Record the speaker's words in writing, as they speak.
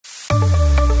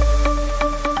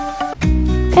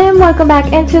welcome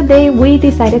back, and today we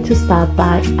decided to stop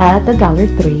by at the Dollar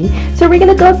Tree, so we're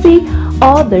gonna go see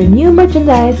all the new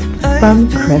merchandise from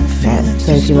Christmas.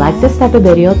 So if you like this type of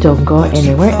video, don't go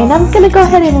anywhere, and I'm gonna go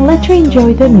ahead and let you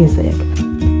enjoy the music.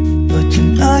 But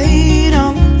tonight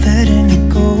I'm letting it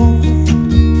go.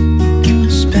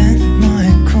 Spend my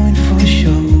coin for sure.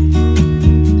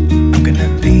 I'm gonna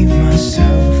be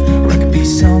myself, or I could be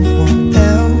someone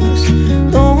else.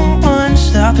 No one's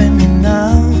stopping me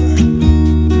now.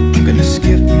 I'm gonna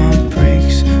skip my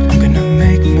breaks, I'm gonna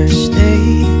make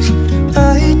mistakes.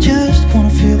 I just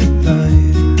wanna feel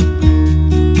alive.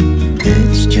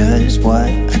 It's just what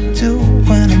I do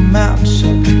when I'm out, so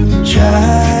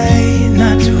try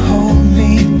not to hold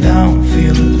me down.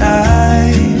 Feel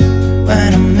alive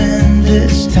when I'm in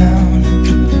this town.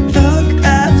 Look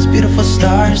at these beautiful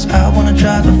stars, I wanna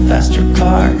drive a faster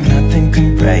car. Nothing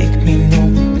can break me, no,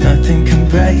 nothing can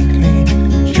break me.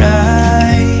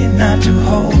 Try not to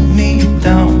hold me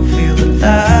down. Feel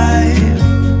alive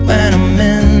when I'm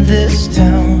in this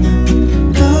town.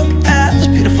 Look at these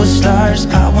beautiful stars,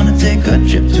 I wanna take a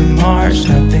trip to Mars.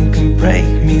 Nothing can break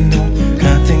me, no,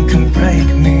 nothing can break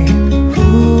me.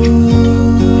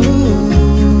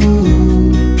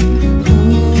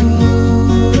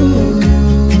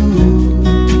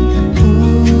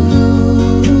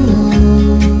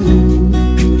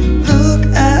 Look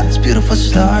at these beautiful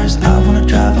stars, I wanna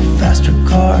drive a faster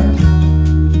car.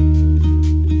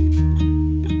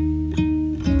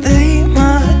 Lay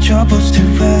my troubles to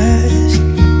rest,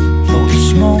 blow the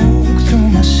smoke through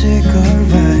my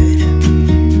cigarette.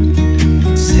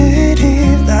 City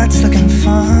lights looking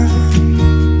fine,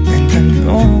 and I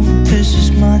know this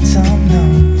is my time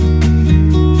now.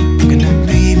 I'm gonna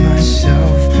be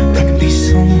myself, or I could be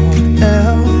someone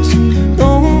else.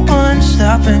 No one's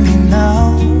stopping me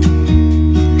now.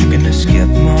 I'm gonna skip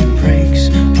my breaks,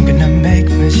 I'm gonna make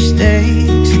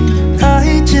mistakes.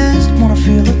 I just wanna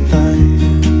feel alive.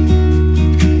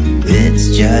 It's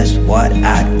just what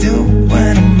I do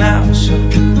when I'm out, so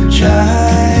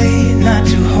try not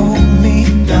to hold me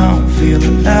down. Feel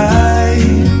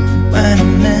alive when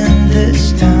I'm in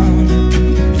this town.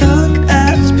 Look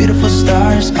at these beautiful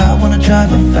stars, I wanna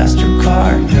drive a faster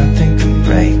car. Nothing can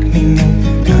break me, no,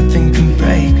 nothing can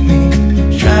break me.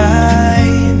 Try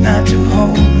not to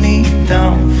hold me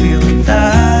down. Feel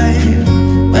alive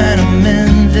when I'm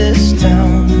in this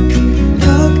town.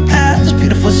 Look at these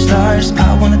beautiful stars,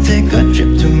 I wanna take a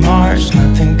trip to Mars.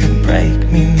 Nothing can break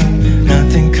me, no,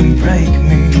 nothing can break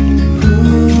me.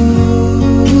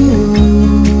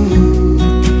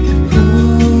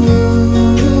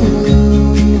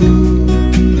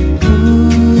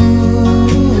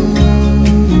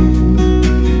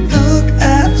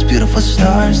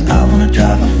 Stars, I wanna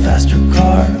drive a faster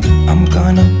car. I'm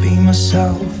gonna be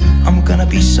myself, I'm gonna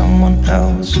be someone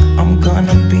else. I'm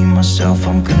gonna be myself,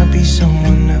 I'm gonna be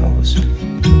someone else.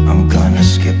 I'm gonna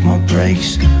skip my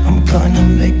breaks, I'm gonna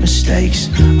make mistakes.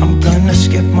 I'm gonna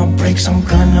skip my breaks, I'm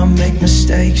gonna make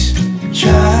mistakes.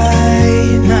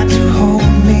 Try not to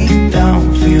hold me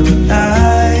down. Feel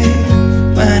alive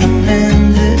when I'm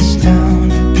in this town.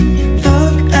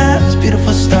 Look at these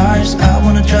beautiful stars, I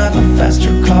wanna drive a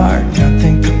faster car.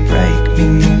 Nothing can break me,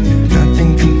 no,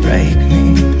 nothing can break me.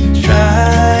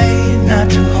 Try not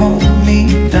to hold me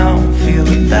down. Feel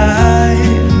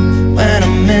alive when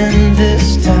I'm in this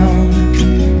town.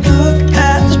 Look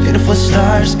at these beautiful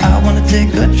stars, I wanna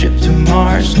take a trip to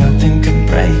Mars. Nothing can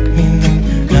break me, no,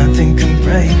 nothing can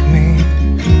break me.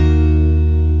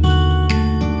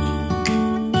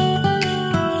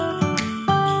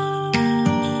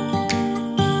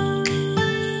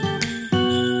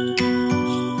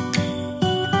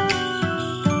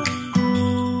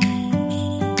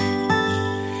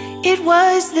 It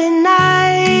was the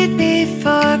night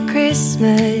before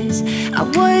Christmas. I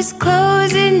was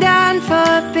closing down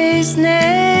for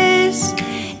business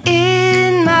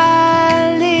in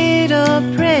my little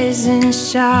present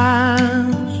shop,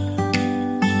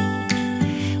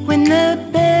 when the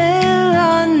bell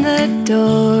on the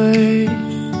door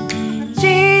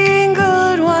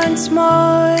jingled once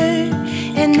more,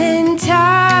 and then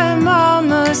time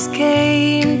almost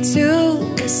came to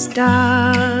a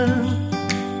stop.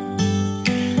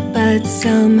 But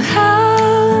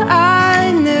somehow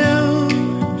I knew,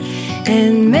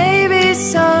 and maybe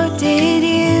so did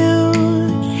you,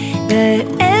 that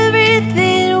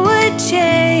everything would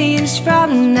change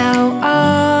from now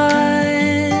on.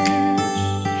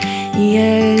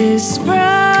 Yes,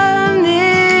 from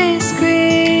this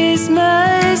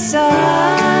Christmas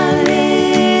on,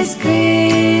 this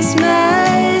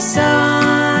Christmas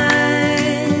on,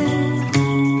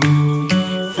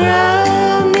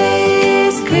 from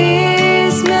this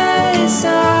Christmas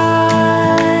on.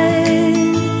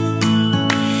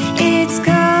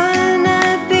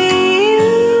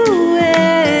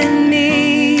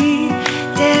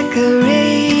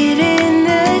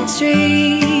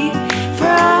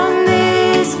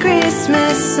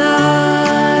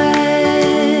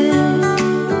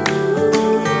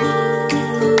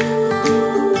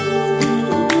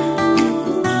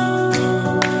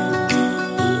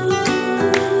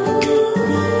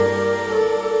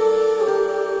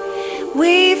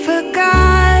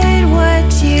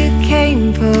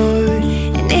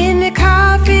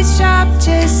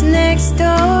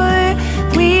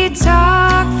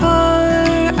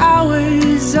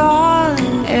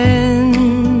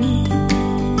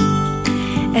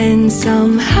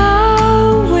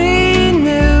 somehow we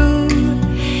knew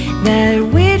that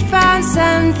we'd find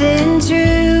something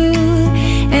true,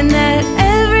 and that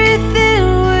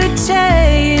everything would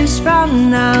change from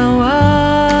now on.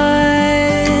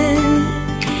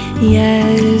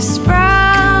 Yes,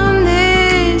 from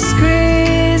this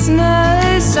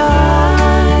Christmas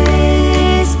on,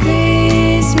 this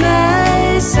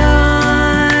Christmas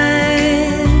on,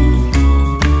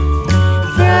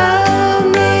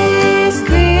 from this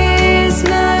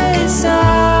Christmas on,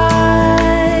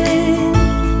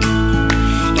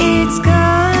 it's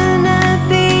gonna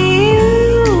be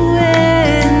you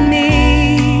and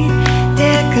me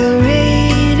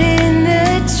decorating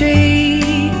the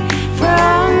tree.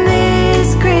 From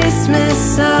this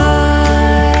Christmas on.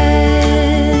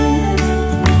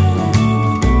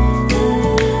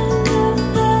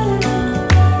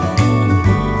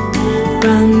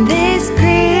 From this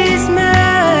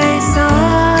Christmas on.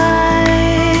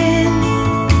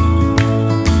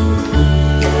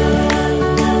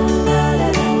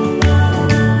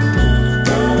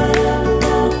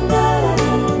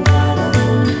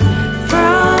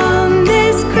 From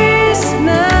this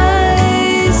Christmas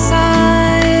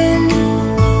on,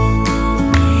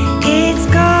 it's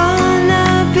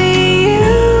gonna be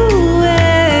you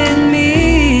and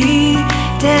me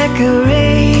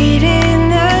decorating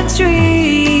the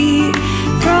tree.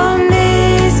 From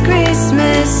this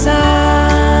Christmas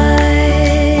on,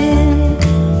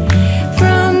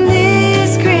 from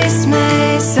this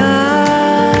Christmas on.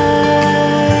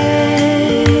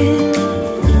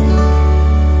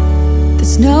 The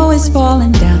snow is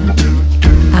falling down.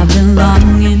 I've been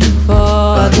longing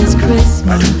for this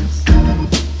Christmas,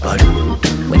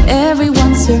 when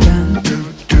everyone's around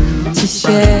to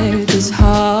share this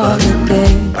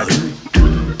holiday.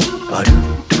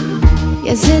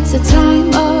 Yes, it's a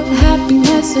time of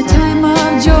happiness, a time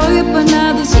of joy, but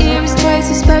now this year is twice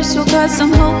as special, 'cause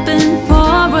I'm hoping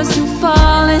for us to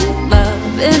fall in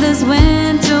love in this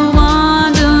winter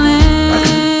wonderland.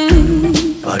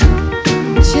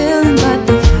 Chilling by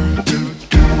the fire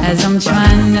as I'm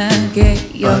trying to get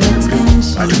your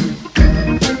attention,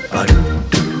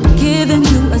 giving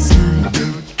you a smile.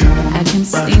 I can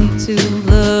seem to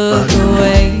look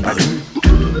away.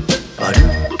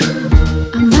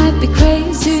 I might be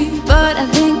crazy, but I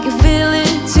think you feel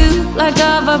it too, like a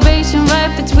vibration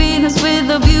right between us with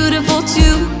a beautiful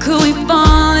two. Could we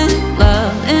fall in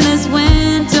love in this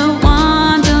winter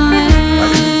wonderland?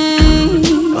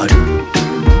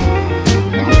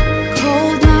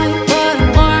 Cold night, but I'm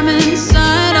warm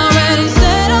inside. Already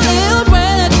said a little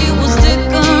prayer that you will stick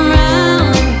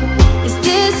around. Is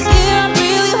this year I'm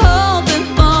really hoping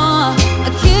for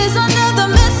a kiss under the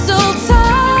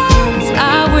mistletoe? As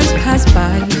hours pass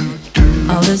by,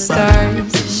 all the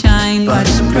stars shine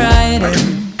much brighter.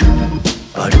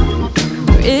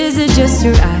 Or is it just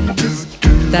your eyes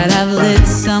that have lit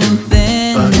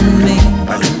something in me?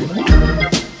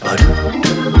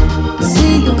 I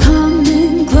see you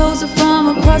coming closer from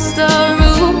across the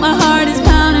room. My heart is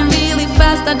pounding really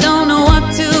fast, I don't know what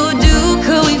to do.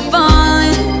 Could we fall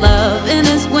in love in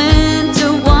this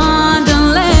winter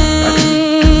wonderland?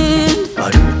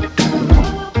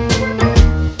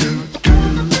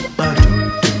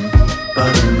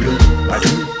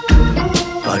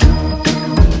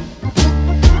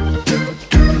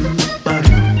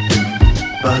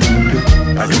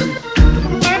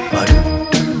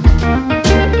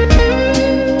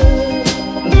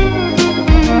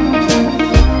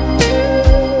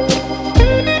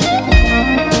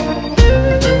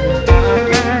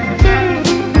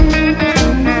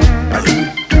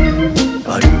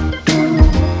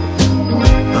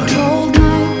 Cold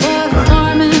night, but I'm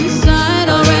warm inside.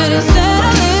 Already said a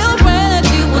little prayer that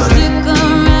you will stick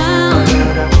around.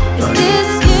 Is this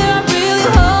year I'm really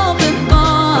hoping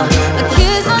for a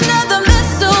kiss under the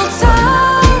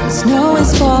mistletoe? Snow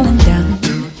is falling down.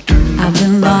 I've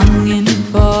been longing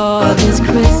for this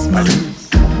Christmas,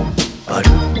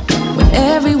 when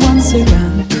everyone's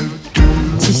around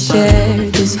to share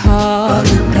this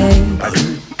holiday.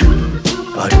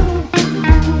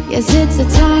 Yes, it's a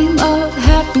time of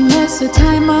happiness, a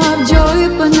time of joy,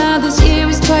 but now this year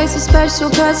is twice as special,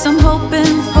 'cause I'm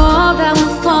hoping for that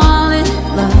we'll fall in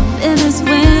love in this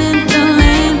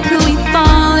winterland. Could we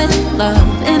fall in love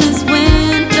in this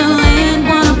winterland?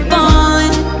 Wanna fall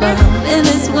in love in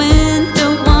this winter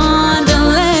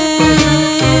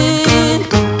wonderland.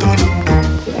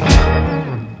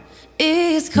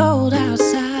 It's cold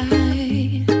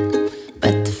outside,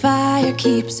 but the fire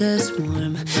keeps us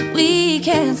warm. We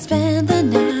can spend the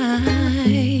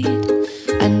night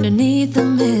underneath the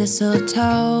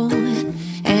mistletoe,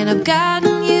 and I've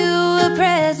gotten you a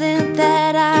present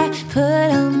that I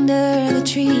under the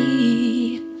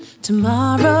tree.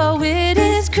 Tomorrow it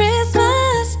is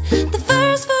Christmas, the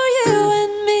first for you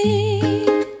and me.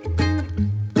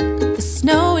 The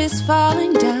snow is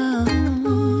falling down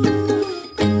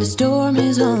and the storm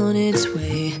is on its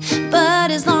way.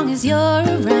 But as long as you're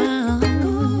around,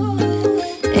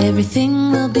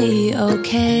 everything will be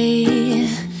okay.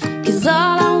 'Cause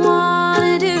all I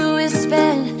wanna do is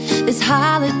spend this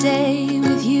holiday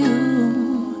with you.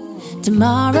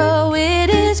 Tomorrow it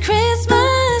is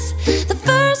Christmas, the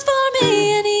first for me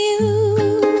and you.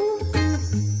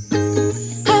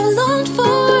 I've longed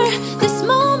for this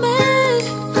moment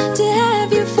to have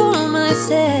you for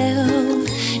myself,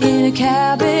 in a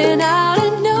cabin out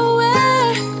in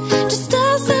nowhere, just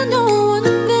us and no one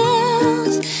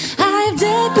else. I've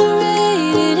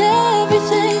decorated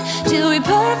everything to be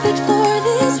perfect for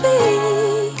this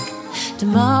week.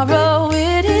 Tomorrow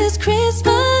it is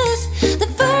Christmas, the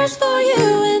first for you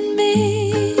and me.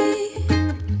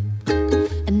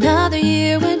 Another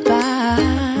year went by,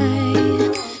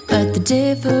 but the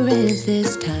difference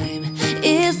this time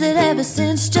is that ever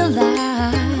since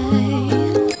July,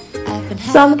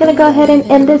 So I'm gonna go ahead and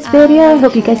end this video. I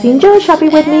hope you guys enjoyed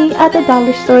shopping with me at the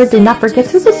dollar store. Do not forget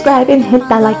to subscribe and hit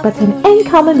that like button and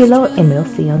comment below, and we'll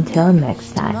see you until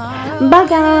next time. Bye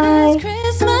guys!